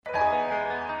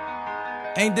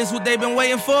Ain't this what they've been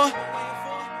waiting for?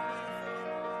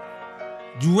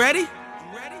 You ready?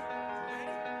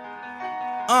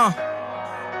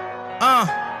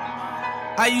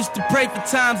 I used to pray for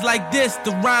times like this,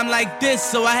 to rhyme like this,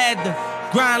 so I had to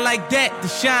grind like that, to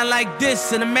shine like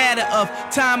this. In a matter of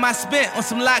time I spent on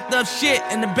some locked up shit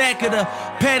in the back of the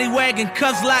paddy wagon,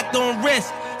 cuffs locked on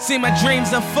wrist. See my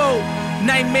dreams unfold,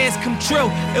 nightmares come true.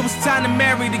 It was time to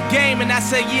marry the game, and I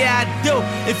said, yeah, I do.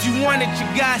 If you want it, you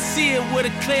gotta see it with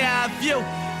a clear eye view.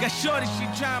 Got shorty, she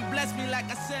tryna bless me like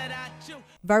I said I do.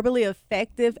 Verbally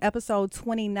Effective, episode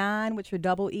 29, with your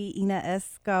double E, Ina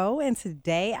Esco. And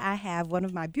today I have one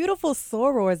of my beautiful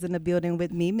sorors in the building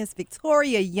with me, Miss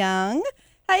Victoria Young.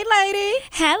 Hey, lady.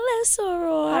 Hello,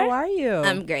 soror. How are you?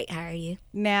 I'm great. How are you?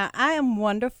 Now, I am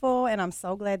wonderful, and I'm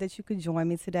so glad that you could join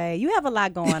me today. You have a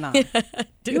lot going on.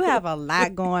 You have a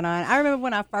lot going on. I remember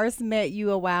when I first met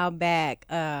you a while back,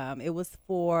 it was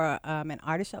for an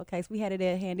artist showcase. We had it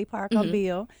at Handy Park on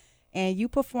Bill. And you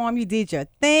performed, you did your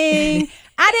thing.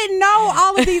 I didn't know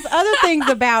all of these other things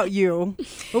about you.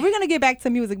 But we're going to get back to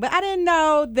music. But I didn't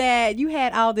know that you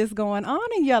had all this going on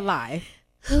in your life.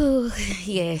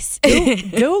 Yes.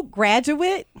 Duke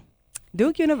graduate?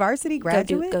 Duke University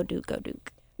graduate? Go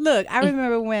Duke. Look, I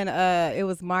remember when it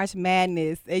was March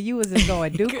Madness and you was just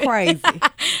going Duke crazy.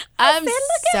 I'm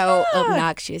so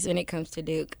obnoxious when it comes to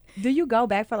Duke. Do you go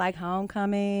back for like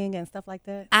homecoming and stuff like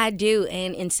that? I do,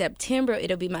 and in September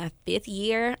it'll be my 5th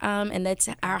year, and that's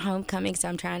our homecoming. So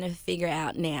I'm trying to figure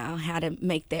out now how to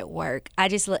make that work.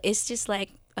 It's just like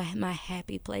my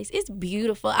happy place. It's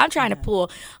beautiful. I'm trying to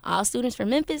pull all students from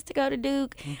Memphis to go to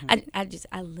Duke. I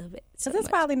love it. So there's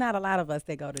probably not a lot of us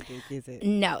that go to Duke, is it?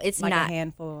 No, it's like not a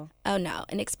handful. Oh no,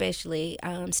 and especially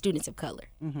students of color.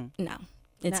 No.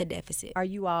 It's a deficit. Are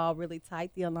you all really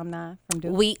tight, the alumni from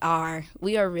Duke? We are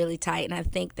really tight, and I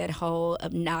think that whole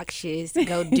obnoxious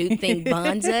go Duke thing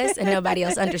bonds us, and nobody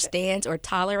else understands or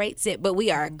tolerates it, but we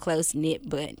are a close-knit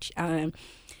bunch.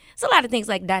 It's a lot of things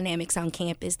like dynamics on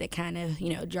campus that kind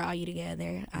of, draw you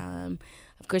together.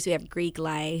 Of course, we have Greek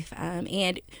life,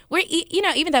 and we're,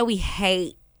 even though we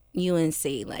hate UNC,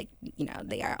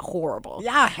 they are horrible.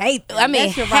 Y'all hate them. I mean,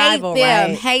 that's your hate rival,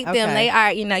 them, right? hate Okay. them. They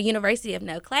are, University of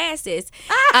no classes.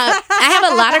 I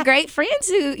have a lot of great friends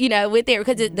who, with there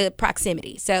because of the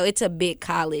proximity. So it's a big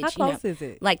college. How close is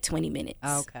it? Like 20 minutes.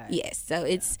 Okay. Yes. So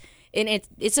it's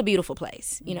a beautiful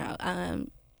place.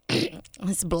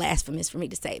 It's blasphemous for me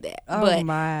to say that. Oh but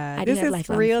my! I do This have is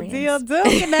lifelong real friends. deal Duke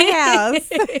in the house.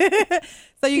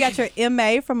 So you got your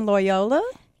MA from Loyola.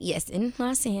 Yes, in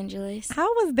Los Angeles. How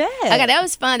was that? Okay, that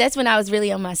was fun. That's when I was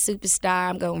really on my superstar.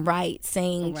 I'm going to write,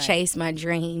 sing, Right. chase my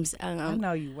dreams. I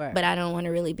know you were. But I don't want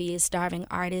to really be a starving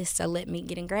artist, so let me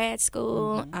get in grad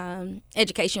school.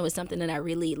 Education was something that I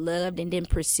really loved and didn't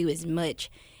pursue as much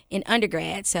in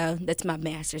undergrad, so that's my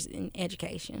master's in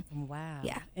education. Wow.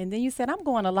 Yeah. And then you said, I'm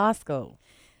going to law school.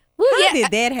 Well, How did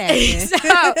that happen?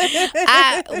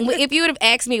 So, if you would have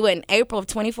asked me in April of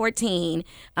 2014,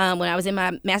 when I was in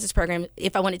my master's program,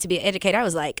 if I wanted to be an educator, I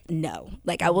was like, no.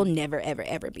 Like, I will never, ever,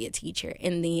 ever be a teacher.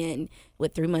 And then,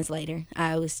 3 months later,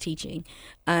 I was teaching.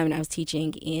 And I was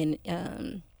teaching in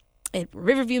at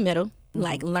Riverview Middle.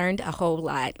 Like, learned a whole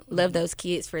lot. Loved those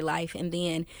kids for life. And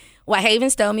then Whitehaven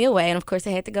stole me away. And, of course, I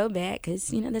had to go back because,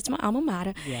 that's my alma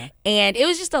mater. Yeah. And it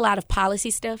was just a lot of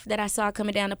policy stuff that I saw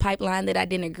coming down the pipeline that I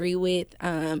didn't agree with.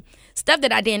 Stuff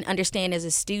that I didn't understand as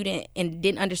a student and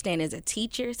didn't understand as a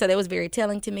teacher. So that was very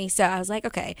telling to me. So I was like,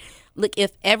 okay, look,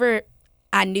 if ever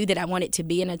I knew that I wanted to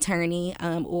be an attorney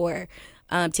or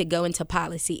to go into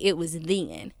policy, it was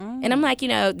then. And I'm like,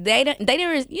 they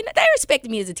respected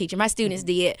me as a teacher. My students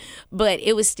did, but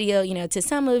it was still, to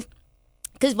some of,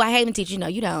 because Whitehaven teachers,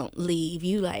 you don't leave,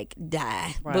 you like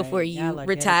die Right. before you Y'all are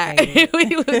retire. dedicated.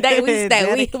 we stay, we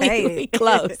Dedicated.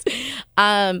 close.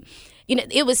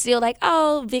 It was still like,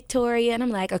 oh, Victoria. And I'm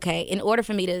like, okay, in order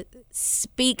for me to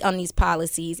speak on these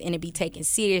policies and to be taken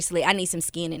seriously, I need some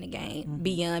skin in the game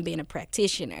beyond being a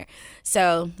practitioner.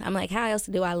 So I'm like, how else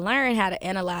do I learn how to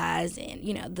analyze and,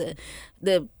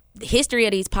 the history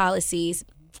of these policies?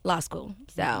 Law school.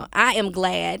 So I am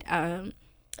glad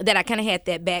that I kind of had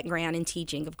that background in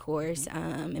teaching, of course,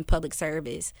 in public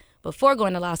service before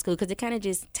going to law school, because it kind of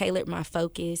just tailored my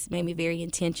focus, made me very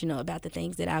intentional about the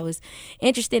things that I was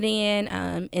interested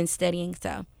in studying.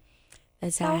 So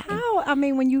that's how.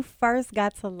 When you first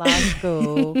got to law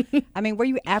school, were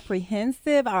you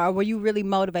apprehensive or were you really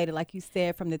motivated, like you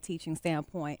said, from the teaching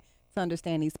standpoint, to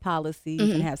understand these policies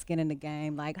and have skin in the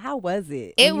game? Like, how was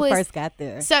it when you first got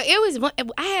there? So it was.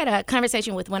 I had a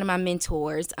conversation with one of my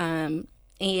mentors.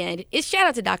 and it's shout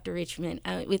out to Dr. Richmond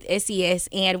with SES.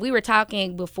 And we were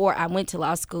talking before I went to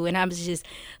law school, and I was just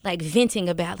like venting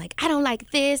about like, I don't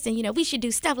like this, and we should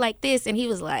do stuff like this. And he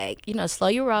was like, slow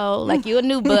your roll, like you're a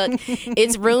new book.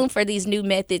 It's room for these new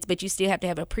methods, but you still have to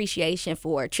have appreciation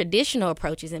for traditional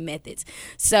approaches and methods.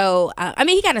 So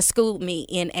he kind of schooled me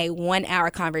in a 1-hour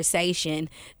conversation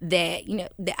that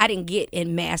that I didn't get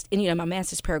in my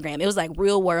master's program. It was like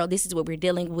real world. This is what we're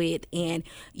dealing with, and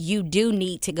you do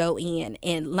need to go in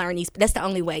and learn these. That's the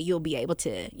only way you'll be able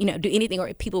to do anything,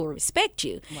 or people will respect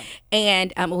you, right.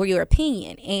 And or your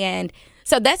opinion. And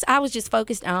so I was just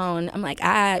focused on. I'm like,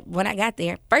 when I got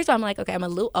there, first of all, I'm like, okay, I'm a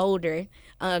little older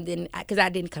because I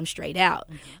didn't come straight out,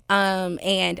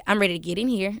 and I'm ready to get in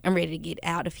here. I'm ready to get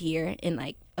out of here and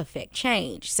like affect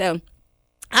change. So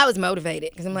I was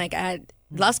motivated because I'm like,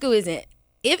 law school isn't.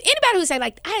 If anybody who say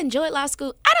like I enjoyed law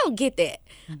school, I don't get that.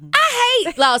 I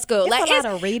hate law school. It's a lot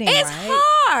of reading, it's right?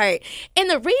 hard. And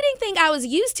the reading thing I was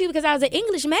used to because I was an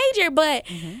English major, but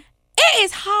it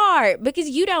is hard because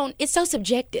it's so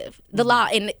subjective. The law,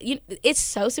 and it's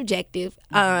so subjective.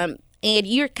 And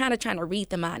you're kind of trying to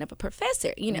read the mind of a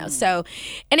professor, So,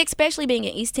 and especially being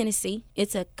in East Tennessee,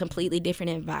 it's a completely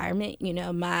different environment.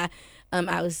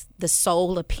 I was the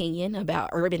sole opinion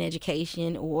about urban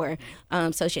education or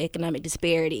socioeconomic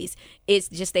disparities. It's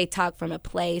just they talk from a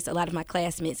place. A lot of my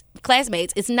classmates.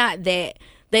 It's not that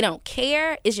they don't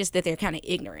care. It's just that they're kind of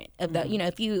ignorant of the.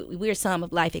 We're some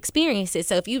of life experiences.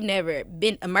 So if you've never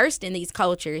been immersed in these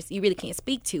cultures, you really can't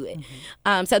speak to it.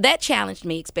 So that challenged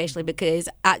me, especially because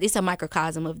it's a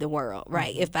microcosm of the world,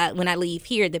 right? When I leave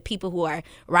here, the people who are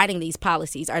writing these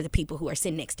policies are the people who are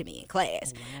sitting next to me in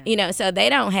class. Wow. So they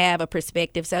don't have a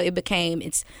perspective. So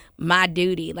it's my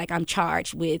duty. Like I'm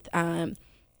charged with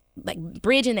like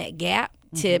bridging that gap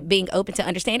to being open to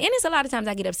understand. And it's a lot of times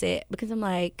I get upset because I'm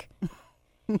like.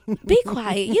 Be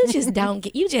quiet. You just don't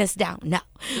know.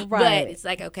 Right. But it's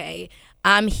like, okay,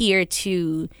 I'm here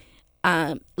to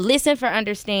listen for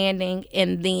understanding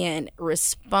and then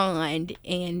respond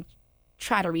and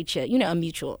try to reach a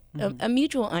mutual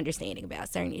understanding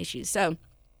about certain issues. So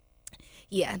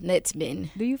yeah, that's been.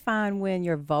 Do you find when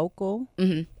you're vocal,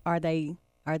 are they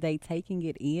taking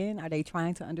it in? Are they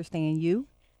trying to understand you?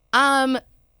 Sometimes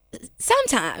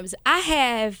I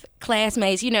have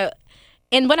classmates,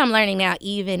 and what I'm learning now,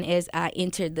 even as I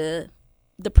enter the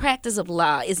practice of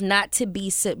law, is not to be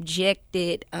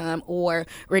subjected or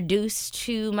reduced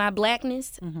to my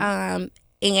blackness.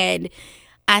 And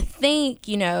I think,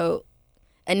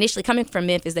 initially coming from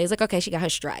Memphis, they was like, okay, she got her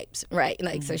stripes, right?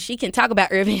 Like, so she can talk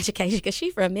about urban education because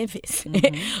she's from Memphis.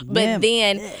 But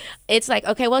then it's like,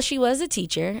 okay, well, she was a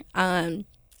teacher. And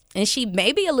she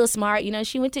may be a little smart.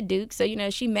 She went to Duke. So,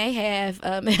 she may have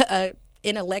a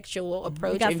intellectual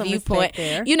approach and viewpoint,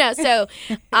 so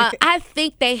I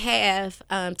think they have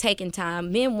taken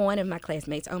time. Me and one of my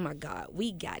classmates, oh my God,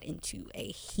 we got into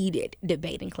a heated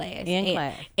debate in class.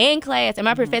 In class, and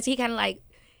my professor, he kind of like,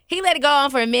 he let it go on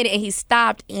for a minute and he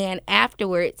stopped, and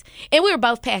afterwards, and we were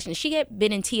both passionate. She had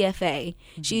been in TFA.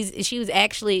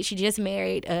 She just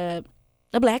married a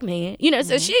black man,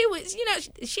 so she was,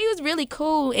 she was really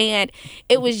cool, and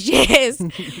it was just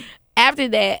after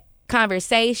that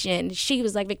conversation, she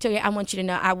was like, Victoria, I want you to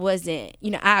know I wasn't,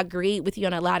 I agreed with you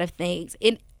on a lot of things.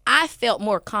 And I felt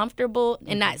more comfortable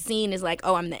and not seen as like,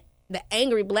 oh, I'm the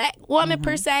angry black woman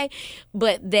per se,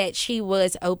 but that she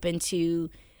was open to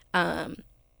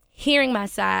hearing my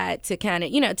side, to kind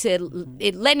of,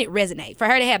 letting it resonate, for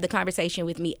her to have the conversation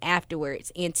with me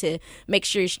afterwards and to make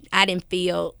sure I didn't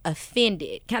feel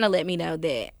offended, kind of let me know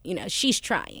that, she's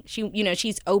trying.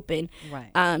 She's open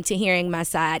to hearing my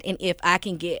side. And if I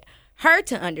can get her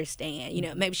to understand,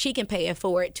 maybe she can pay it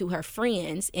forward to her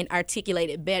friends and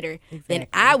articulate it better than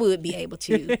I would be able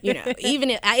to, even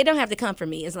if it don't have to come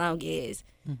from me, as long as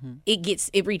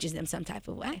it reaches them some type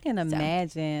of way. I can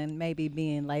imagine maybe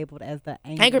being labeled as the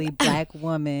angry black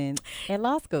woman at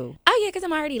law school. Oh yeah, because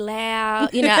I'm already loud,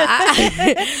 but we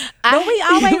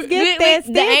always get that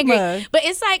stigma. Angry. But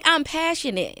it's like I'm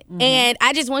passionate, and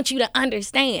I just want you to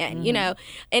understand,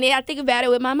 And I think about it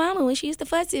with my mama when she used to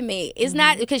fuss at me. It's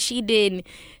not because she didn't,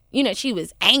 she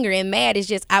was angry and mad. It's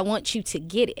just I want you to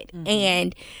get it,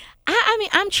 and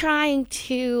I'm trying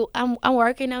to. I'm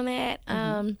working on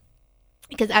that.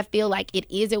 Because I feel like it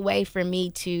is a way for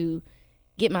me to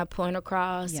get my point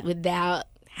across without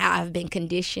how I've been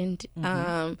conditioned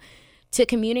to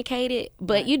communicate it.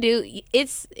 But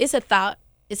it's a thought.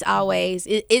 It's always,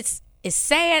 it's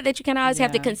sad that you can always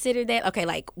have to consider that. Okay,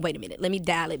 like, wait a minute, let me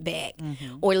dial it back.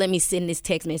 Or let me send this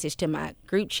text message to my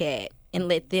group chat and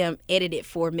let them edit it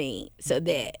for me so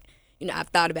that, I've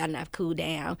thought about it and I've cooled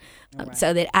down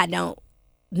so that I don't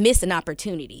miss an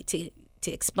opportunity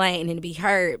to explain and to be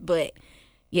heard. But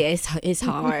yeah, it's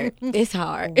hard. It's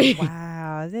hard.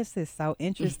 Wow, this is so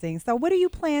interesting. So what do you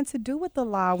plan to do with the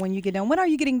law when you get done? When are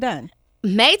you getting done?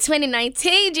 May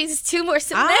 2019, Jesus, 2 more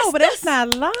semesters. Oh, but that's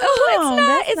not long.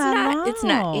 Oh, It's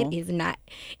not. It is not.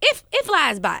 It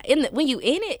flies by. When you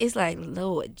in it, it's like,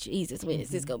 Lord Jesus, when is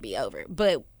this gonna be over?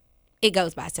 But it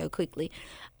goes by so quickly.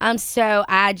 So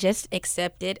I just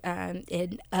accepted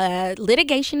a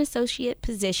litigation associate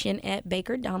position at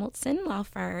Baker Donaldson Law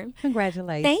Firm.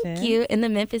 Congratulations. Thank you. In the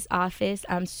Memphis office.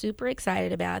 I'm super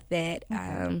excited about that.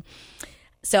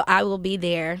 So I will be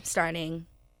there starting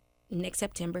next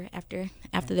September after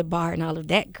the bar and all of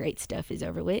that great stuff is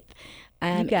over with.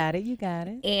 You got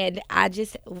it. And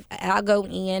I'll go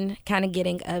in kind of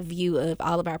getting a view of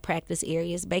all of our practice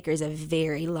areas. Baker is a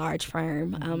very large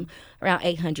firm, around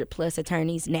 800 plus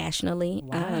attorneys nationally.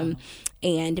 Wow.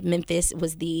 And Memphis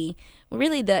was the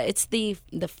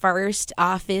first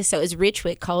office, so it's rich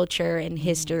with culture and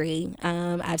history.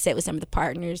 I've sat with some of the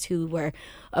partners who were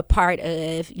a part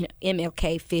of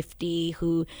MLK 50,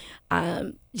 who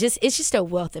it's just a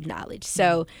wealth of knowledge.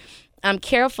 So I'm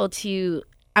grateful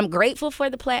for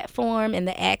the platform and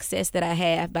the access that I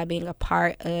have by being a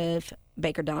part of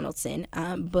Baker Donaldson,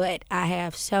 but I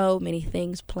have so many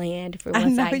things planned for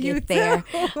once I get there.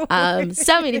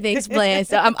 So many things planned.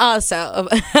 So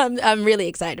I'm really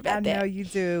excited about that. I know you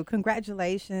do.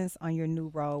 Congratulations on your new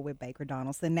role with Baker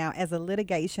Donaldson. Now, as a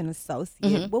litigation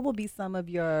associate, what will be some of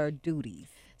your duties?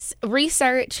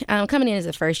 Research. Coming in as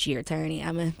a first year attorney,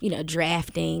 I'm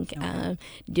drafting,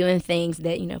 doing things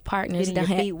that partners Getting don't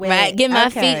your have. feet wet. Right, getting my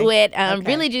Okay. feet wet. Okay.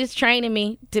 Really just training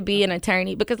me to be an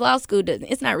attorney, because law school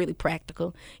it's not really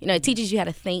practical. It teaches you how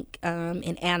to think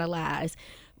and analyze,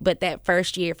 but that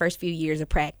first few years of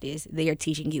practice, they are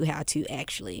teaching you how to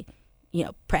actually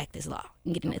practice law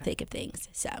and get in the thick of things.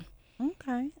 So.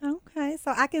 Okay.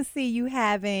 So I can see you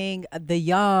having the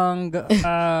young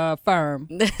firm.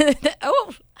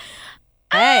 Oh.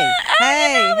 Hey.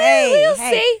 We'll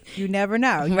see. You never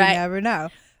know. Right. Never know.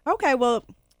 Okay, well,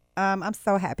 I'm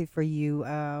so happy for you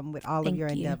with all of Thank your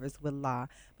you. endeavors with law.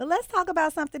 But let's talk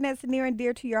about something that's near and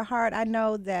dear to your heart. I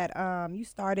know that you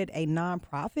started a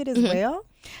nonprofit as well.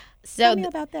 So Tell me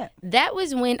about that. that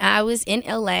was when I was in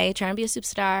LA trying to be a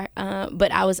superstar,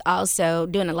 but I was also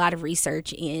doing a lot of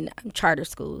research in charter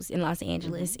schools in Los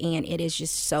Angeles, and it is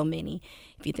just so many.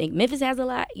 If you think Memphis has a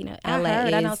lot, LA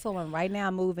is. I know someone right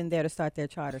now moving there to start their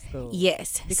charter school.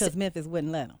 Yes. Because Memphis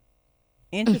wouldn't let them.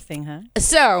 Interesting, huh?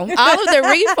 So all of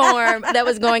the reform that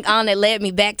was going on that led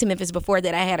me back to Memphis. Before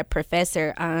that, I had a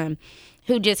professor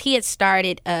who he had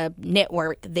started a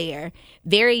network there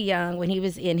very young when he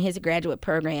was in his graduate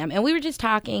program. And we were just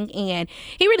talking, and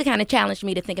he really kind of challenged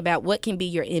me to think about what can be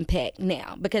your impact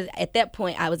now. Because at that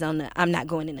point, I was on the I'm not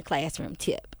going in the classroom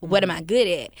tip. What am I good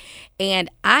at? And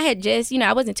I had just,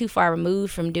 I wasn't too far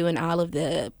removed from doing all of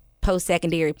the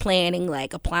post-secondary planning,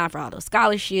 like applying for all those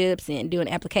scholarships and doing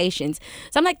applications.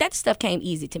 So I'm like, that stuff came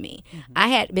easy to me. I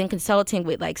had been consulting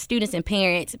with students and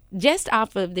parents just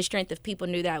off of the strength of people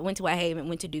knew that I went to Whitehaven,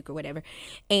 went to Duke or whatever,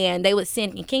 and they would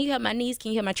send me, can you help my niece?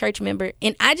 Can you help my church member?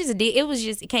 And I just did.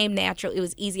 It came natural. It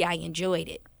was easy. I enjoyed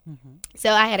it.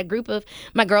 So I had a group of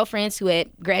my girlfriends who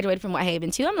had graduated from Whitehaven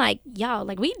too. I'm like, y'all,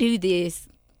 we do this.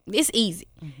 It's easy.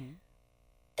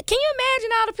 Can you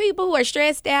imagine all the people who are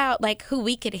stressed out, who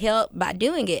we could help by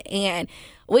doing it? And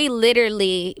we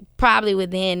literally, probably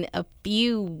within a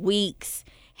few weeks,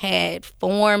 had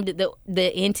formed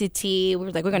the entity. We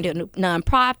were like, we're going to do a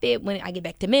nonprofit. When I get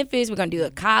back to Memphis, we're going to do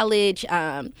a college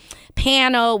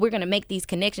panel. We're going to make these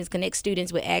connections, connect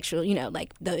students with actual,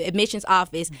 the admissions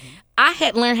office. I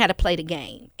had learned how to play the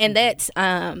game. And that's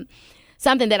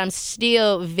something that I'm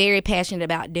still very passionate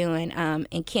about doing,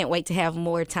 and can't wait to have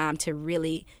more time to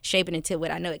really shape it into what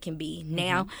I know it can be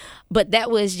now. But that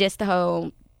was just the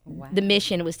whole, the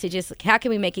mission was to just, how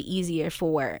can we make it easier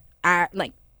for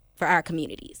our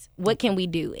communities? What can we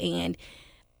do? And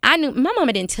I knew my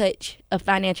mama didn't touch a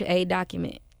financial aid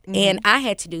document. And I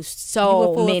had to do so You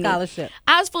were full many. Scholarship.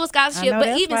 I was full scholarship, I know but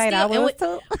that's even right. still, I was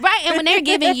too. right. And when they're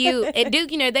giving you at Duke,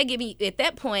 they give me at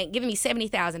that point giving me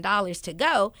 $70,000 to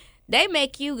go. They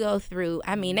make you go through.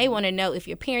 I mean, they want to know if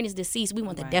your parent is deceased. We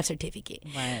want the death certificate.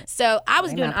 Right. So I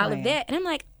was They doing not all playing. of that, and I'm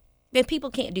like, then people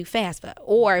can't do FAFSA,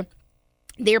 or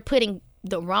they're putting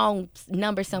the wrong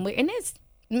number somewhere, and that's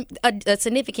a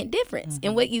significant difference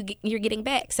in what you're getting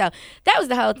back. So that was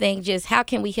the whole thing. Just how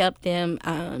can we help them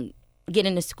get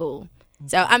into school?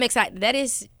 So I'm excited.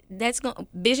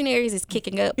 Visionaries is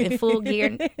kicking up in full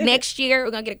gear. Next year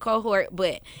we're gonna get a cohort,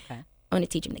 but I want to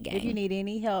teach them the game. If you need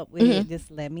any help with it, just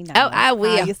let me know. Oh, I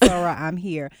will. Hi, Sora, I'm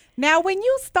here. Now, when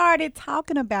you started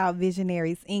talking about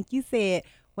Visionaries Inc., you said,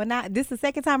 this is the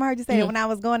second time I heard you say that, when I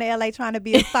was going to L.A. trying to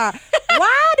be a star.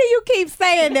 Why do you keep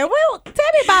saying that? Well, tell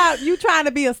me about you trying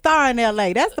to be a star in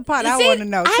L.A. That's the part I want to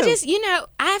know, too. I just,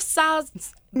 I've saw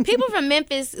people from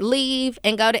Memphis leave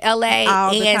and go to L.A.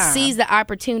 and seize the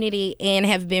opportunity and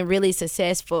have been really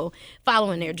successful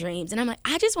following their dreams. And I'm like,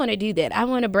 I just want to do that. I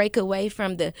want to break away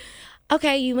from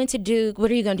okay, you went to Duke.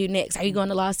 What are you going to do next? Are you going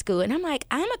to law school? And I'm like,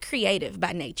 I'm a creative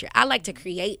by nature. I like to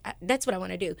create. That's what I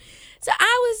want to do. So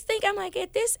I was thinking, I'm like,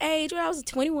 at this age, when I was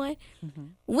 21,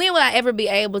 when will I ever be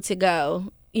able to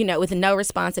go, with no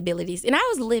responsibilities? And I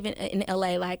was living in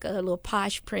L.A. like a little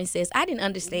posh princess. I didn't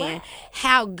understand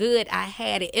how good I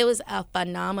had it. It was a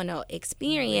phenomenal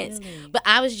experience. Really? But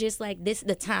I was just like,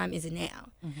 the time is now.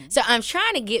 So I'm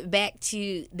trying to get back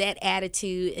to that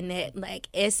attitude and that like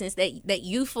essence, that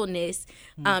youthfulness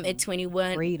at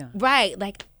 21. Freedom. Right.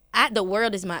 Like, the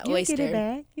world is my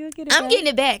oyster. You'll get it back. I'm getting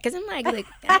it back because I'm like, look,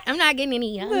 I'm not getting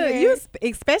any younger. Look, you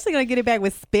especially going to get it back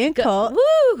with Spin Cult.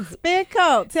 Woo! Spin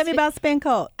Cult. Tell me about Spin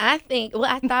Cult. I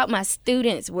thought my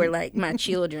students were like my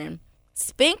children.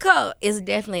 Spin Cult is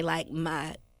definitely like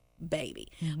my baby.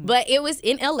 But it was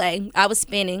in LA. I was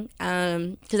spinning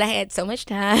because I had so much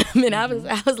time and I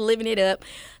was living it up,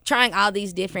 trying all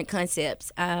these different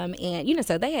concepts. And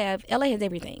so LA has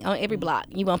everything on every block.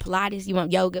 You want Pilates, you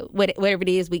want yoga, whatever it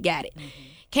is, we got it.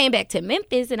 Came back to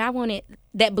Memphis and I wanted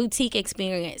that boutique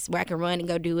experience where I can run and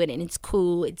go do it and it's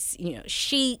cool. It's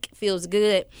chic, feels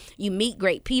good. You meet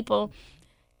great people.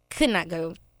 Could not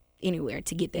go anywhere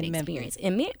to get that experience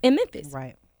in Memphis.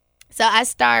 Right. So I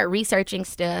started researching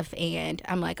stuff, and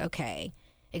I'm like, okay,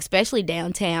 especially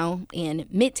downtown and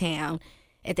midtown.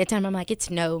 At that time, I'm like, it's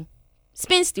no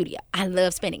spin studio. I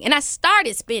love spinning. And I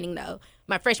started spinning, though,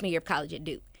 my freshman year of college at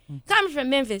Duke. Coming from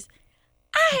Memphis,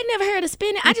 I had never heard of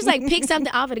spinning. I just, picked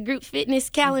something off of the group fitness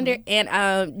calendar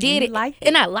and did it.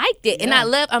 And I liked it. Yeah.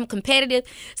 And I'm competitive.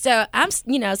 So I'm,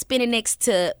 spinning next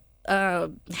to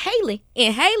Haley,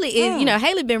 and Haley is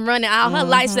Haley been running all her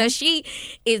life, so she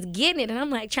is getting it, and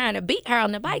I'm like trying to beat her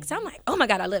on the bike. So I'm like, oh my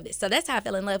God, I love this. So that's how I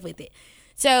fell in love with it.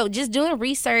 So just doing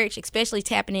research, especially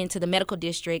tapping into the medical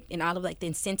district and all of the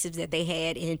incentives that they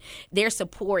had and their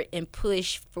support and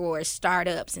push for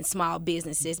startups and small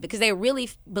businesses, because they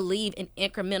really believe in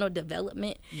incremental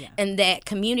development and that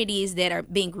communities that are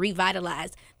being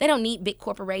revitalized, they don't need big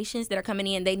corporations that are coming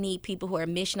in. They need people who are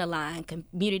mission aligned,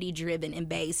 community driven and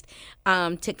based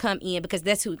to come in, because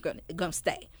that's who's going to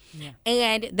stay. Yeah.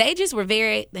 And they just were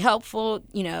very helpful.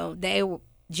 They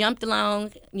jumped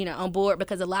along, on board,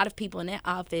 because a lot of people in that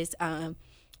office, well,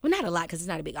 not a lot because it's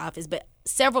not a big office, but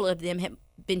several of them have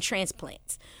been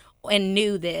transplants and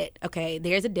knew that, okay,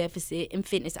 there's a deficit in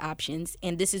fitness options,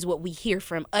 and this is what we hear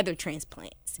from other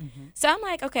transplants. So I'm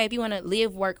like, okay, if you want to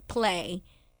live, work, play,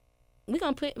 we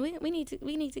need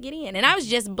to get in. And I was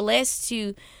just blessed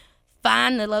to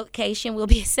find the location. We'll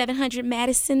be at 700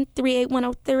 Madison,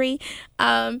 38103.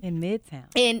 In Midtown.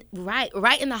 And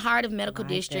right in the heart of medical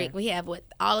district. There. We have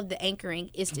all of the anchoring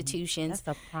institutions.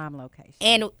 That's a prime location.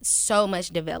 And so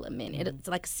much development. It's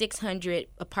like 600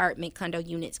 apartment condo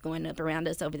units going up around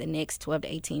us over the next 12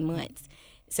 to 18 months.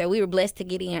 So we were blessed to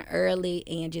get in early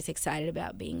and just excited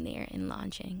about being there and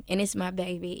launching. And it's my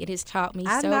baby. It has taught me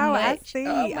so much. I see.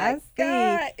 Oh my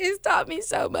God. It's taught me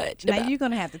so much. Now you're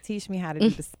going to have to teach me how to do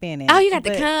the spinning. Oh, you got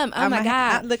to come. Oh my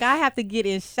God. Look, I have to get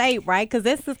in shape, right? Because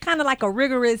this is kind of like a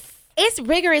rigorous. It's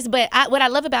rigorous, but what I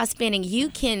love about spinning, you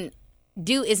can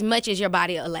do as much as your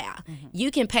body will allow.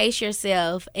 You can pace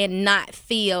yourself and not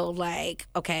feel like,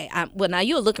 okay, now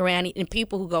you'll look around and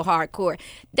people who go hardcore,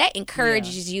 that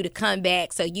encourages you to come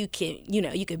back so you can,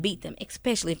 you can beat them,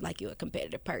 especially if you're a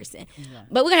competitive person. Yeah.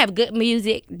 But we're going to have good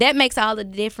music. That makes all the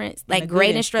difference. Like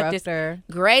great instructors.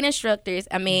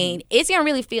 I mean, it's going to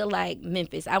really feel like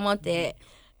Memphis. I want that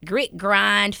grit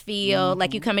grind feel,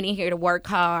 like you coming in here to work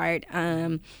hard,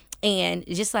 and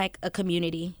just like a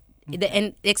community.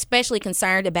 And especially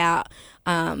concerned about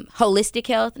holistic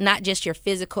health, not just your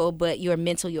physical, but your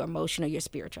mental, your emotional, your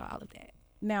spiritual, all of that.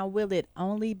 Now, will it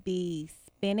only be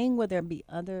spinning? Will there be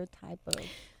other type of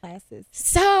classes?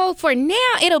 So for now,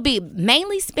 it'll be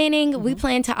mainly spinning. We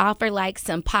plan to offer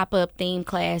some pop-up theme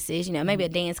classes, maybe a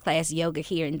dance class, yoga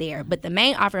here and there. But the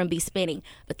main offering will be spinning.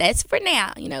 But that's for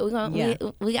now.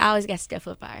 We always got stuff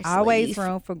up our sleeve. Always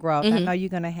room for growth. I know you're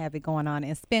going to have it going on.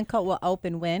 And Spin Cult will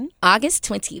open when? August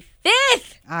 25th.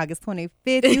 August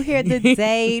 25th. You hear the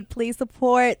date. Please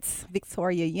support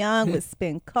Victoria Young with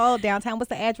Spin Cult. Downtown, what's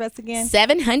the address again?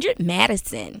 700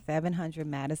 Madison. 700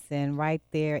 Madison, right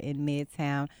there in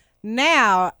Midtown.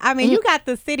 Now, I mean, you got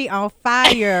the city on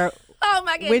fire Oh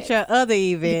my goodness. with your other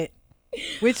event,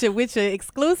 with your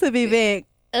exclusive event.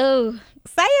 Oh,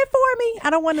 Say it for me. I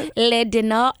don't want to. Le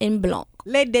Dîner en Blanc.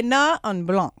 Le Dîner en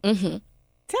Blanc. Mm-hmm.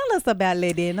 Tell us about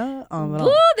Le Dîner en Blanc.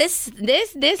 Ooh, this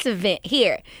event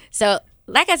here. So,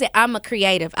 like I said, I'm a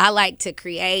creative. I like to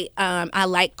create. I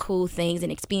like cool things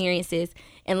and experiences.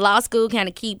 And law school kind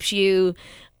of keeps you,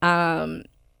 kind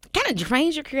of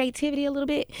drains your creativity a little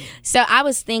bit. So I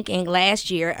was thinking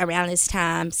last year around this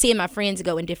time, seeing my friends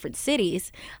go in different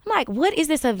cities. I'm like, what is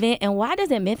this event and why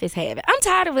doesn't Memphis have it? I'm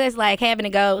tired of us like having to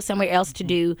go somewhere else to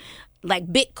do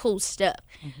like big cool stuff.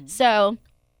 So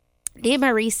did my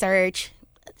research.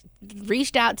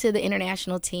 Reached out to the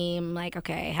international team, like,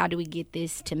 okay, how do we get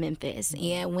this to Memphis?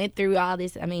 And went through all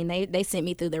this. I mean, they sent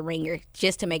me through the ringer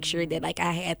just to make sure that, like,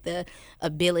 I had the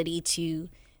ability to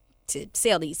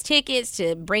sell these tickets,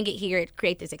 to bring it here,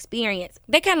 create this experience.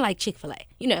 They're kind of like Chick-fil-A.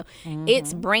 You know,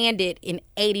 it's branded in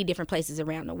 80 different places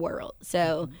around the world.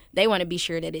 So they want to be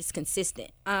sure that it's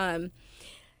consistent.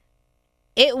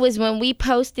 It was when we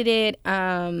posted it,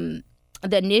 the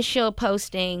initial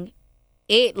posting,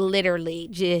 it literally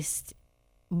just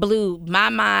blew my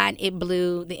mind. It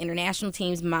blew the international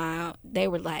team's mind. They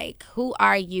were like, "Who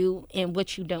are you and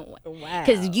what you doing?" Wow.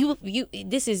 Because you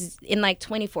this is in like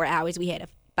 24 hours. We had a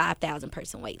 5,000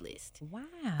 person wait list. Wow.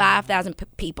 5,000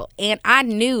 people, and I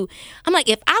knew. I'm like,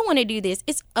 if I want to do this,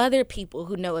 it's other people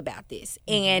who know about this,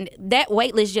 and that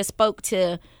wait list just spoke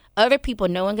to other people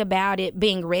knowing about it,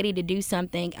 being ready to do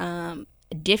something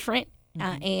different,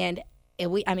 and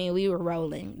we were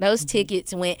rolling. Those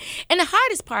tickets went. And the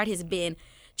hardest part has been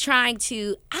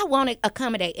I want to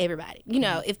accommodate everybody. You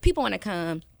know, if people want to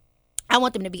come, I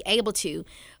want them to be able to.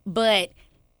 But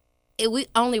we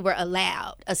only were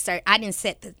allowed I didn't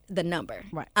set the number.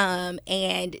 Right.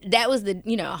 And that was the,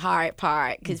 hard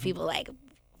part because people like,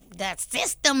 the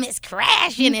system is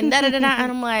crashing and da-da-da-da.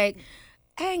 And I'm like,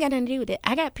 I ain't got nothing to do with it.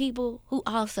 I got people who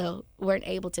also weren't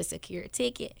able to secure a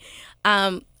ticket.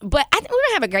 But I think we're going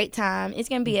to have a great time. It's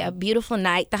going to be a beautiful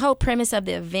night. The whole premise of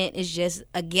the event is just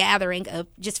a gathering of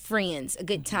just friends, a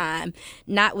good time,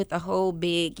 not with the whole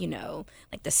big,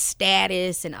 like the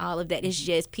status and all of that. It's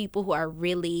just people who are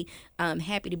really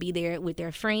happy to be there with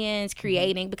their friends,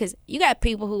 creating, because you got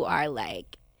people who are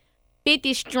like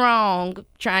 50 strong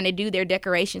trying to do their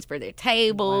decorations for their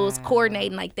tables,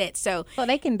 coordinating like that. So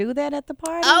they can do that at the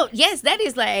party? Oh, yes, that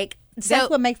is like... That's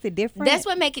what makes it different? That's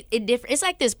what makes it different. It's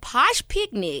like this posh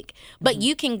picnic, but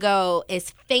you can go as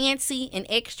fancy and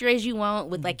extra as you want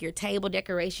with like your table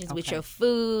decorations, with your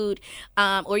food,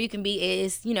 or you can be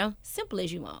as, simple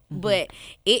as you want. But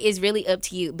it is really up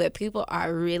to you. But people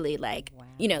are really like,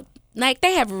 like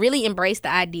they have really embraced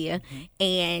the idea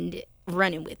and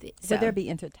running with it. So will there be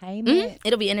entertainment?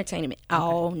 It'll be entertainment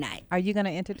all night. Are you going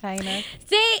to entertain us?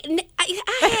 See,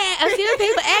 I had a few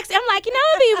people ask. I'm like,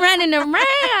 I'll be running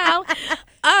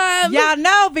around. Y'all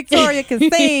know Victoria can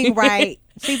sing, right?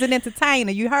 She's an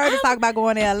entertainer. You heard her talk about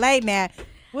going to LA now.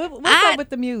 What's up with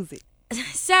the music?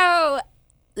 So,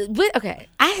 okay.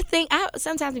 I think I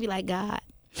sometimes be like, God,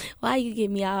 why you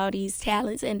give me all these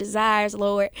talents and desires,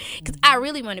 Lord? Because I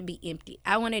really want to be empty.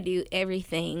 I want to do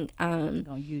everything. I'm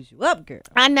going to use you up, girl.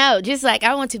 I know. Just like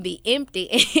I want to be empty.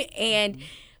 And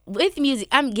with music,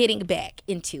 I'm getting back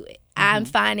into it. I'm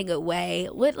finding a way.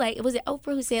 Was it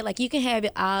Oprah who said, like, you can have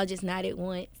it all, just not at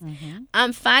once?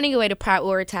 I'm finding a way to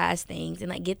prioritize things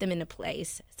and, like, get them into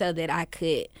place so that I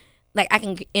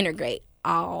can integrate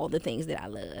all the things that I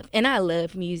love. And I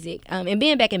love music. And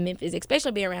being back in Memphis,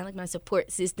 especially being around like my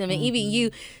support system, and even you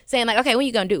saying like, okay, when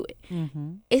you gonna do it?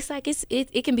 It's like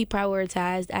it can be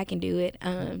prioritized. I can do it.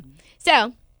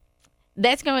 So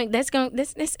it's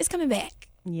coming back.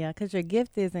 Yeah, because your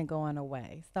gift isn't going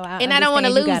away. So I don't want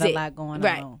to lose it. You got a lot going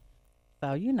on.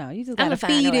 So you just gotta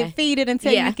feed it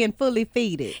until you can fully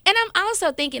feed it. And I'm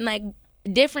also thinking like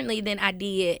differently than I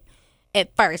did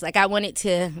at first. Like I wanted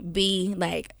to be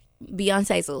like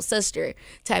Beyonce's little sister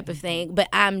type of thing, but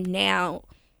I'm now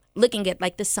looking at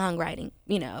like the songwriting,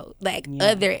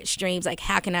 other streams, like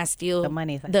how can I still the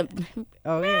money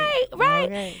right.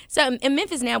 Okay. So in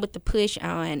Memphis now with the push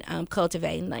on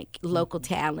cultivating like local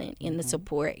talent and the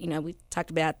support, we talked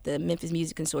about the Memphis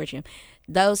Music Consortium.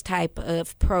 Those type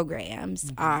of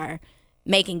programs are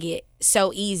making it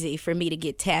so easy for me to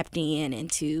get tapped in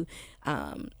and to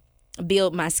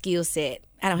build my skill set.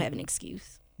 I don't have an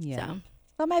excuse. Yeah.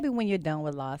 So maybe when you're done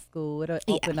with law school, it'll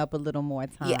open up a little more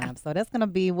time. Yeah. So that's going to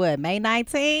be what, May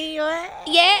 19th?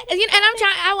 Yeah. And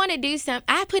I want to do something.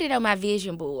 I put it on my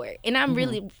vision board. And I'm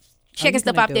really checking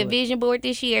stuff off that vision board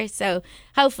this year. So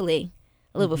hopefully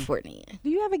a little before then. Do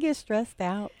you ever get stressed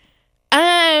out?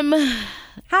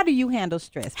 How do you handle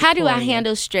stress? How do I Victoria?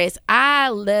 handle stress? I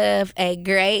love a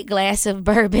great glass of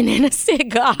bourbon and a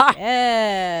cigar.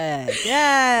 Yes,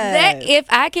 That yes.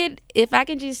 if I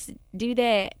could just do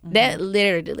that, that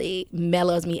literally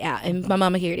mellows me out. And my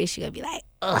mama hear this, she'll be like,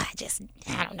 "Oh,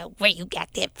 I don't know where you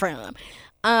got that from."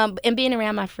 And being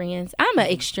around my friends, I'm an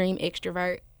extreme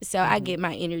extrovert, so I get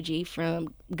my energy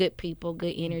from good people,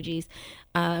 good energies.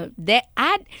 That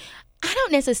I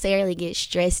don't necessarily get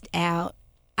stressed out.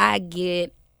 I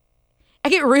get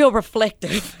real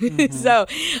reflective. So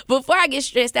before I get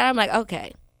stressed out, I'm like,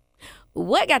 okay,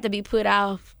 what got to be put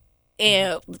off,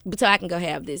 and so I can go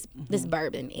have this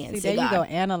bourbon and See, cigar. there you go,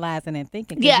 analyzing and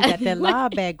thinking. 'Cause Yeah. you got that law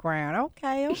background.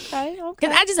 Okay.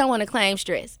 Because I just don't want to claim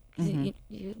stress.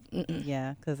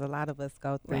 Yeah, because a lot of us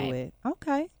go through Right. it.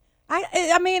 Okay.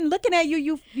 I mean, looking at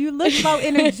you look so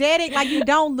energetic, like you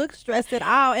don't look stressed at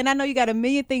all. And I know you got a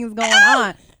million things going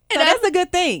on. So that's a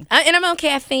good thing. And I'm on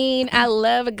caffeine. I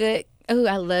love a good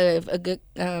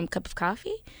cup of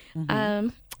coffee.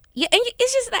 Yeah, and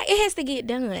it's just like it has to get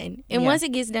done. And Yeah. once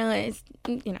it gets done, it's,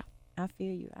 I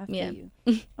feel you. Yeah.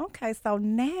 You. Okay, so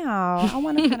now I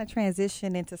want to kind of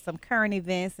transition into some current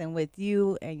events, and with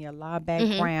you and your law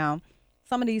background,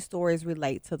 some of these stories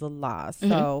relate to the law.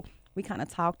 So we kind of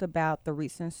talked about the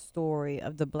recent story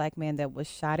of the black man that was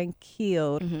shot and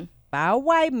killed by a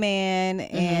white man,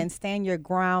 and stand your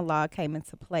ground law came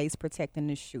into place protecting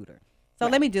the shooter. So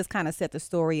let me just kind of set the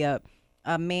story up.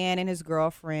 A man and his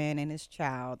girlfriend and his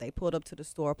child, they pulled up to the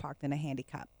store, parked in a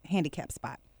handicap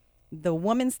spot. The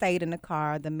woman stayed in the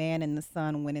car. The man and the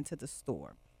son went into the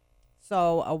store.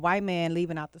 So a white man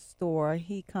leaving out the store,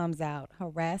 he comes out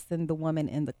harassing the woman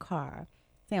in the car,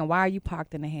 saying, "Why are you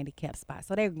parked in a handicap spot?"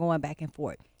 So they're going back and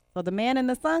forth. So the man and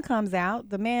the son comes out.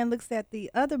 The man looks at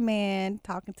the other man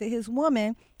talking to his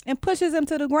woman and pushes him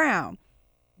to the ground.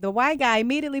 The white guy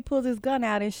immediately pulls his gun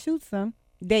out and shoots him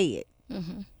dead.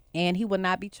 And he will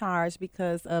not be charged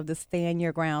because of the stand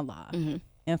your ground law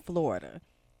in Florida.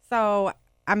 So,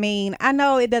 I mean, I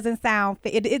know it doesn't sound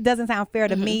it doesn't sound fair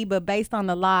to me, but based on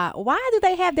the law, why do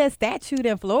they have that statute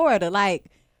in Florida? Like,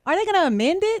 are they going to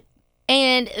amend it?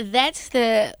 And that's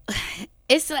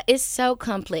it's so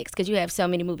complex because you have so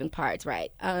many moving parts,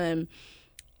 right?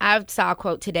 I saw a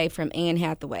quote today from Anne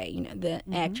Hathaway, the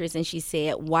actress, and she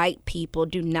said, "White people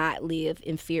do not live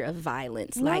in fear of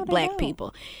violence like they black don't.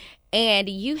 people." And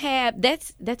you have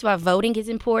that's why voting is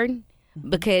important,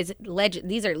 because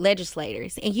these are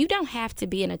legislators, and you don't have to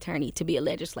be an attorney to be a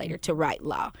legislator to write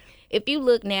law. If you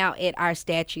look now at our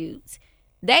statutes,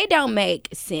 they don't make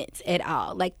sense at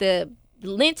all. Like the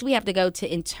lengths we have to go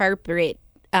to interpret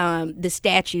the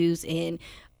statutes and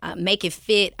make it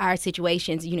fit our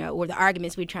situations, or the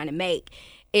arguments we're trying to make,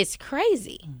 it's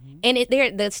crazy. And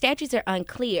the statutes are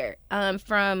unclear.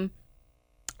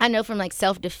 I know from like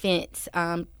self-defense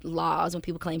laws, when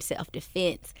people claim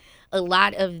self-defense, a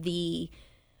lot of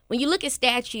when you look at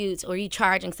statutes or you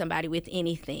charging somebody with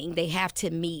anything, they have to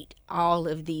meet all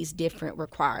of these different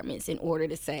requirements in order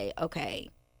to say, okay,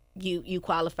 you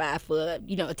qualify for,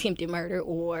 attempted murder,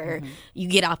 or you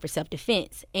get off for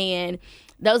self-defense. And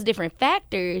those different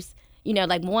factors,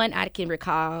 like one I can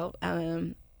recall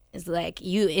is like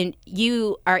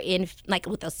you are in like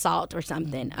with assault or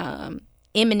something,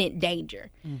 imminent danger.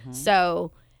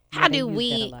 So how they do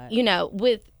use that a we, lot.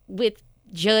 with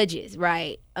judges,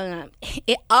 right?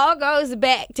 It all goes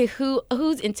back to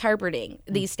who's interpreting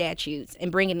these statutes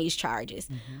and bringing these charges.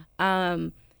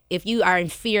 If you are in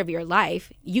fear of your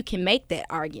life, you can make that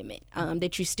argument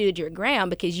that you stood your ground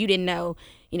because you didn't know,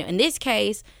 in this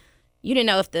case, you didn't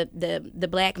know if the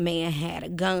black man had a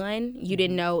gun. You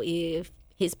didn't know if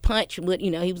his punch would,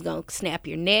 he was going to snap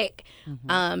your neck.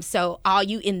 So all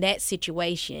you in that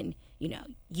situation, you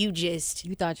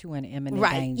thought you were in imminent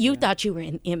right. danger. You thought you were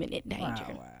in imminent danger.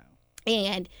 Wow.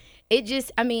 And it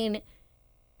just,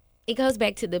 it goes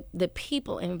back to the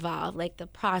people involved, like the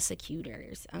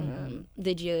prosecutors,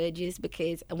 the judges,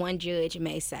 because one judge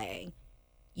may say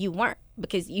you weren't,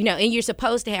 because, and you're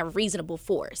supposed to have reasonable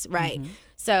force, right?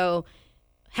 So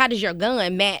how does your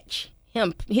gun match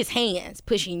his hands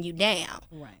pushing you down?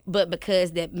 Right. But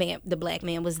because the black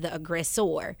man was the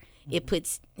aggressor, it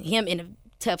puts him in a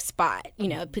tough spot,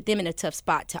 put them in a tough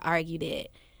spot to argue that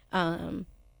I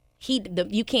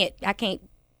can't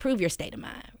prove your state of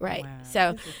mind, right? Wow,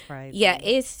 so this is crazy. yeah,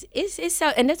 it's so,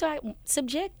 and that's why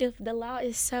subjective. The law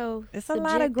is so It's a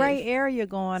lot of gray area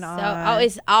going on. So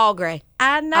it's all gray.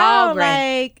 I know, all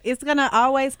gray. like it's gonna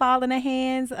always fall in the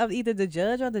hands of either the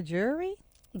judge or the jury.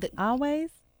 Always.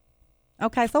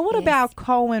 Okay, so what about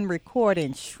Cohen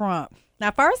recording Trump? Now,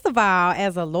 first of all,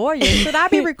 as a lawyer, should I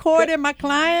be recording my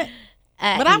client?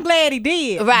 But I'm glad he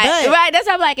did. Right. That's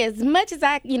why I'm like, as much as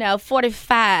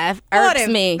 45 irks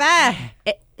me. That's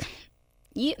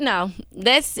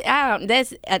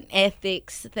an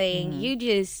ethics thing.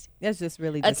 That's just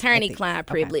really attorney-client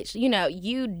privilege. Okay.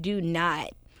 You do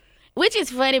not. Which is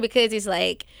funny because it's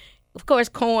like, of course,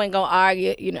 Cohen gonna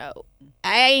argue.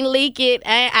 I ain't leak it.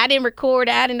 I didn't record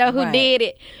it. I didn't know who did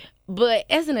it. But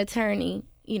as an attorney,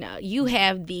 you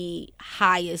have the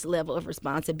highest level of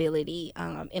responsibility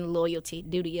and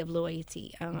duty of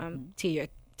loyalty to your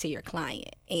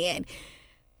client, and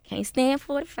can't stand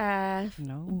 45.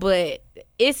 No, but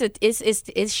it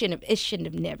shouldn't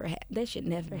have never happened. That should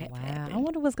never have happened. I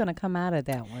wonder what's gonna come out of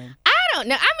that one. I don't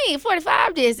know. I mean,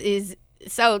 45 just is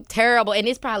so terrible, and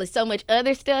it's probably so much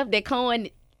other stuff that Cohen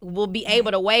will be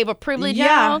able to waive a privilege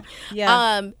on.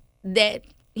 Yeah. That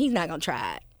he's not gonna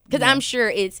try it. Because I'm sure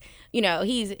it's,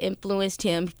 he's influenced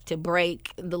him to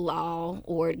break the law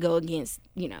or go against,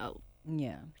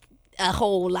 a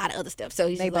whole lot of other stuff. So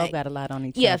they both got a lot on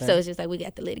each other. Yeah, so it's just like we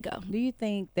got to let it go. Do you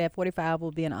think that 45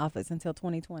 will be in office until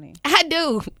 2020? I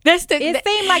do. It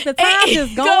seemed like the time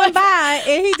just going by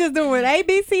and he just doing A,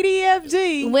 B, C, D, F,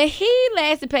 G. When he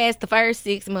lasted past the first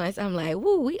 6 months, I'm like,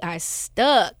 woo, we are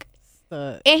stuck.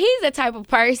 And he's the type of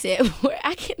person where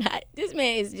I cannot. This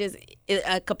man is just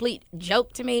a complete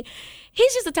joke to me.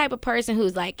 He's just the type of person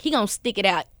who's like, he gonna stick it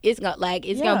out. It's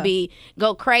gonna be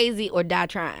go crazy or die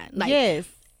trying. Like,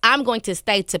 I'm going to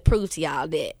stay to prove to y'all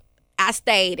that I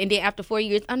stayed, and then after 4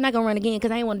 years, I'm not gonna run again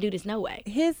because I ain't want to do this no way.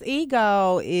 His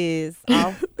ego is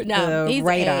off the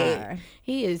radar.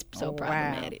 He is so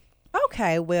problematic.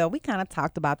 Okay, well, we kind of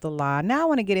talked about the law. Now I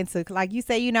want to get into, like you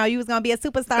say, you was going to be a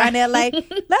superstar in L.A.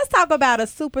 Let's talk about a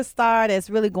superstar that's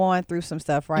really going through some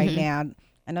stuff right now.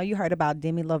 I know you heard about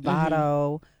Demi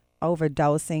Lovato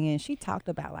overdosing, and she talked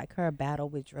about, her battle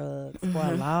with drugs for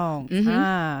a long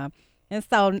time. And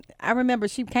so I remember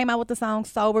she came out with the song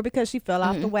Sober because she fell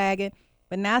off the wagon,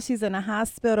 but now she's in a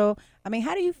hospital. I mean,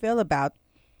 how do you feel about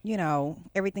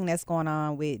everything that's going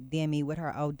on with Demi, with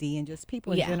her OD, and just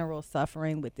people in general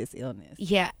suffering with this illness?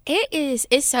 Yeah, it is.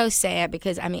 It's so sad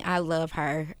because, I love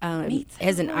her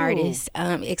as an artist,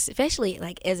 especially,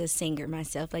 as a singer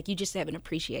myself. You just have an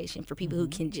appreciation for people who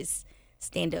can just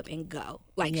stand up and go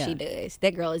she does.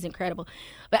 That girl is incredible.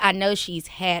 But I know she's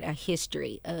had a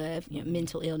history of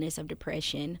mental illness, of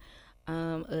depression,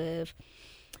 of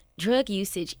drug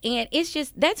usage, and it's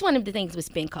just that's one of the things with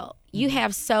Spin Cult. You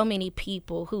have so many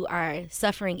people who are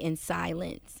suffering in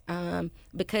silence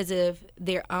because of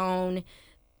their own,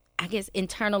 I guess,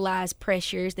 internalized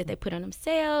pressures that they put on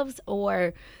themselves,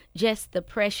 or just the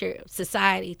pressure of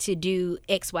society to do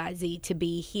XYZ to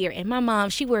be here. And my mom,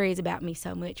 she worries about me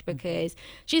so much because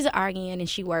she's an RN and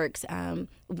she works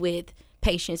with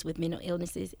patients with mental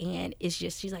illnesses, and it's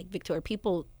just, she's like, Victoria,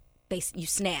 people, you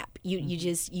snap,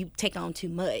 you take on too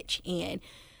much, and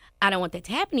I don't want that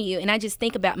to happen to you. And I just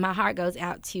think about, my heart goes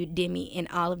out to Demi and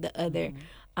all of the other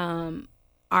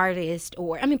artists,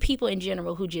 or people in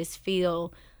general who just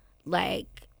feel like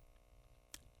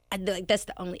that's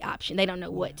the only option. They don't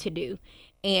know what to do.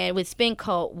 And with Spin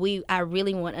Cult, I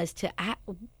really want us to.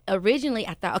 Originally,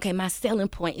 I thought, okay, my selling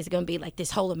point is going to be like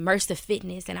this whole immersive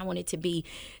fitness, and I want it to be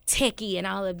techie and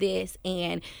all of this.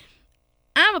 And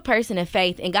I'm a person of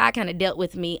faith, and God kind of dealt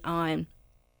with me on,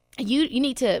 you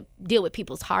need to deal with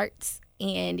people's hearts,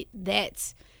 and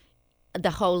that's the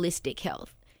holistic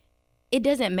health. It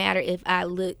doesn't matter if I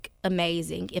look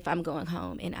amazing if I'm going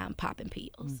home and I'm popping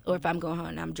pills, or if I'm going home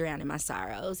and I'm drowning my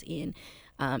sorrows in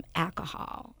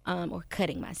alcohol, or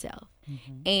cutting myself.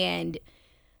 And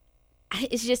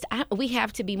it's just, we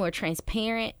have to be more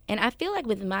transparent. And I feel like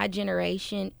with my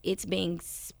generation, it's being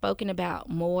spoken about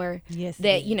more. Yes,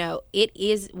 that, it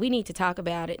is, we need to talk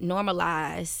about it,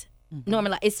 normalize.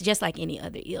 It's just like any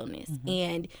other illness.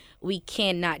 And we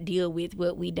cannot deal with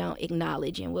what we don't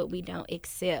acknowledge and what we don't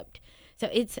accept. So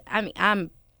it's, I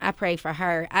pray for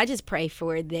her. I just pray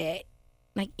for that,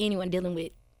 like anyone dealing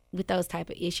with those type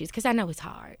of issues, because I know it's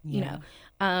hard,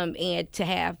 and to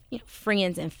have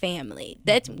friends and family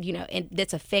that's and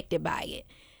that's affected by it.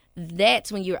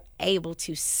 That's when you're able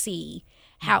to see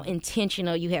how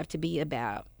intentional you have to be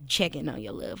about checking on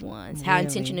your loved ones. How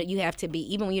intentional you have to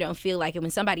be, even when you don't feel like it, when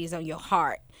somebody is on your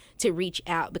heart, to reach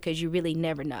out, because you really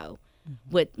never know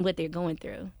what they're going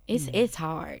through. It's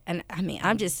hard. And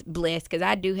I'm just blessed because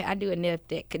I do enough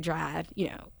that could drive,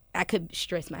 I could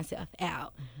stress myself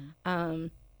out.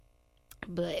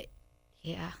 But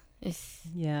yeah,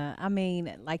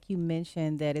 like you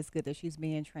mentioned, that it's good that she's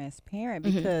being transparent,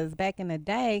 because back in the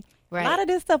day, a lot of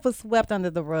this stuff was swept under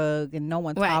the rug and no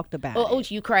one talked about it. Oh,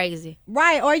 you crazy.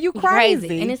 Right, or you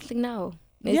crazy. And it's like, no.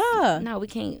 No, we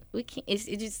can't. It's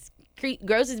just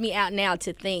grosses me out now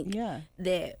to think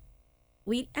that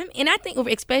and I think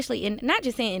especially in not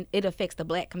just saying it affects the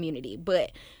Black community,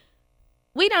 but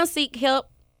we don't seek help.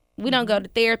 We don't go to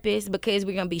therapists because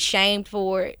we're gonna be shamed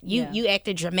for it. You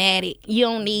acted dramatic. You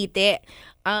don't need that.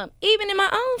 Even in my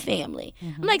own family,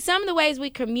 like some of the ways we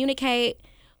communicate,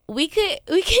 we could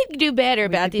do better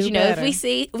about this.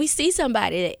 If we see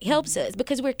somebody that helps us,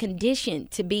 because we're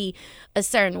conditioned to be a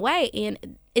certain way,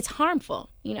 and it's harmful.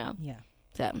 Yeah.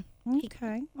 So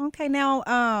okay. Now,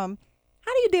 how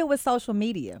do you deal with social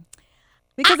media?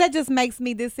 Because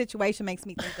this situation makes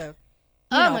me think of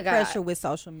my pressure with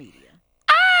social media.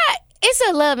 It's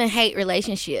a love and hate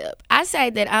relationship. I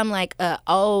say that I'm like an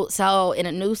old soul in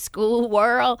a new school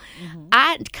world.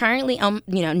 I currently,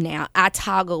 now I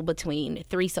toggle between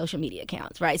 3 social media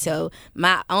accounts, right? So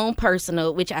my own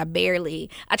personal, which I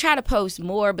try to post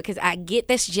more because I get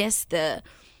that's just the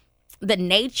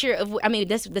nature of,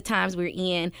 that's the times we're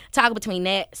in. Toggle between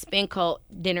that, Spin Cult,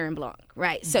 Dinner and Blanc,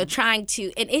 right? So trying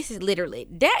to, and it's literally,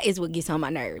 that is what gets on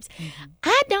my nerves.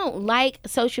 I don't like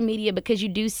social media because you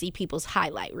do see people's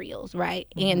highlight reels, right?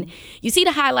 And you see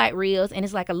the highlight reels, and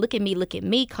it's like a look at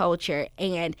me culture,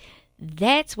 and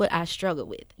that's what I struggle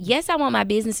with. Yes, I want my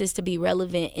businesses to be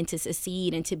relevant and to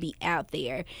succeed and to be out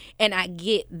there. And I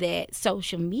get that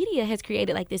social media has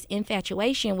created like this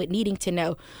infatuation with needing to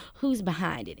know who's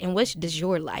behind it and what does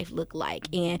your life look like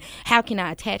and how can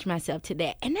I attach myself to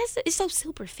that. And it's so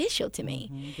superficial to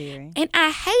me. And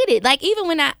I hate it. Like even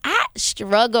when I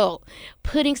struggle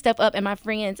putting stuff up, and my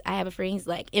friends, I have a friend who's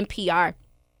like in PR,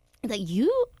 like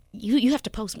you have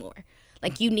to post more.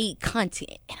 Like you need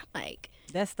content. And I'm like,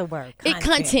 that's the word.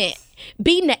 Content.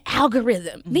 Beating the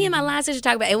algorithm. Me and my line sister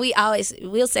talk about it, and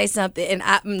we'll say something, and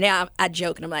I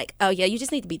joke, and I'm like, oh yeah, you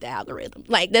just need to beat the algorithm.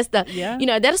 Like that's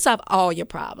that'll solve all your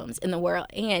problems in the world.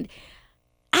 And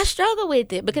I struggle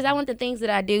with it because I want the things that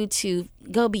I do to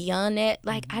go beyond that.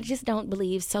 Like I just don't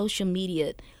believe social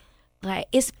media, like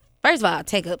it's, first of all,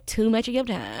 take up too much of your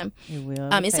time. It will.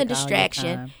 It's a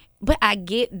distraction. But I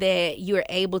get that you're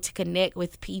able to connect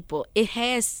with people. It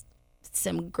has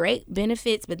some great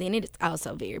benefits, but then it's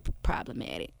also very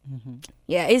problematic.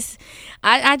 Yeah,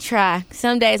 I try.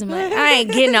 Some days I'm like, I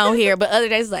ain't getting on here, but other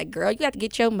days it's like, girl, you got to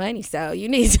get your money, so you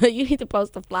need to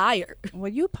post a flyer. Well,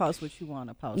 you post what you want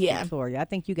to post, Victoria. I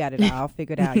think you got it all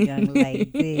figured out, young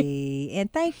lady.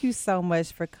 And thank you so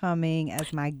much for coming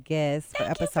as my guest for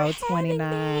episode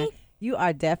 29. You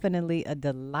are definitely a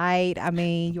delight.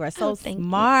 You are so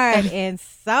smart and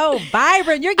so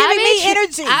vibrant. You're giving me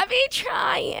energy. I be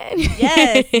trying.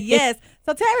 Yes.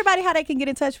 So tell everybody how they can get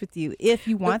in touch with you if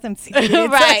you want them to get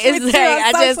in touch with you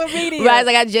on social media. Right,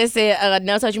 like I just said,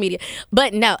 no social media.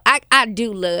 But no, I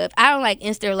do love. I don't like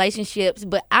instant relationships,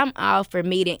 but I'm all for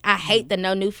meeting. I hate the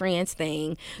no new friends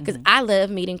thing because I love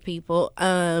meeting people.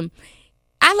 I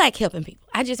like helping people.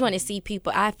 I just want to see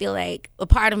people. I feel like a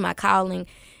part of my calling,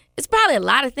 it's probably a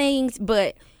lot of things,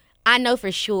 but I know for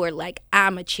sure, like,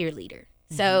 I'm a cheerleader.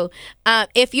 So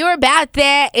if you're about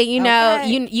that and, you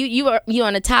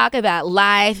want to talk about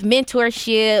life,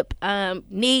 mentorship,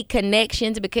 need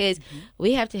connections, because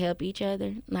we have to help each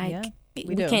other. Like,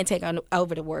 we can't take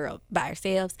over the world by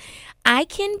ourselves. I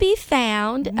can be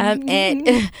found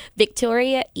at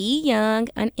Victoria E. Young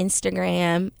on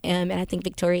Instagram, and I think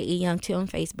Victoria E. Young, too, on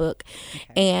Facebook.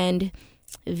 And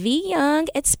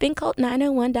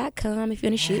vyoung@spincult901.com if you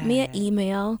want to shoot me an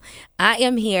email. I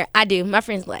am here. I do. My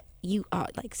friends like, you are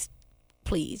like,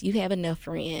 please, you have enough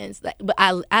friends. Like, but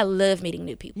I love meeting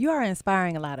new people. You are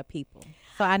inspiring a lot of people.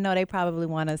 So I know they probably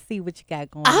want to see what you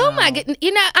got going on. Oh my goodness.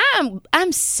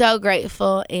 I'm so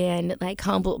grateful and like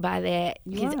humbled by that.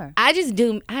 You are. I just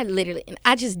do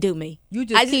me. You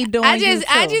just keep doing you.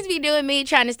 I just be doing me,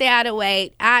 trying to stay out of the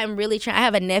way. I am really trying. I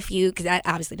have a nephew because I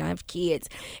obviously don't have kids.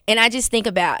 And I just think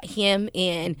about him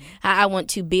and how I want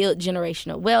to build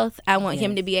generational wealth. I want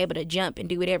him to be able to jump and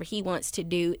do whatever he wants to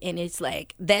do. And it's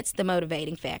like, that's the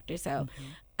motivating factor. So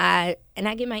I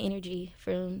get my energy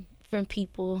from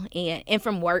people and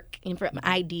from work and from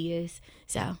ideas.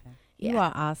 So you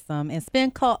are awesome. And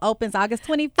Spin Cult opens August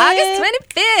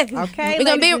 25th. Okay, we're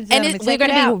gonna be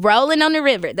rolling on the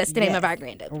river. That's the name of our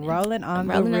grand opening. Rolling on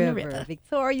the river.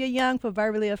 Victoria Young for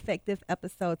Verbally Effective,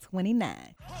 episode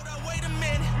 29. Hold up, wait a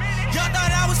minute. Y'all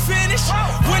thought I was finished.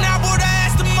 When I bought the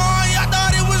ass tomorrow, y'all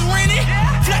thought it was rented.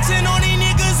 Flexing on these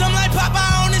niggas, I'm like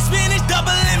Popeye on the spinach.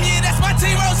 Double M, yeah, that's my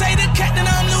team. Rose, the captain,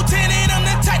 I'm lieutenant.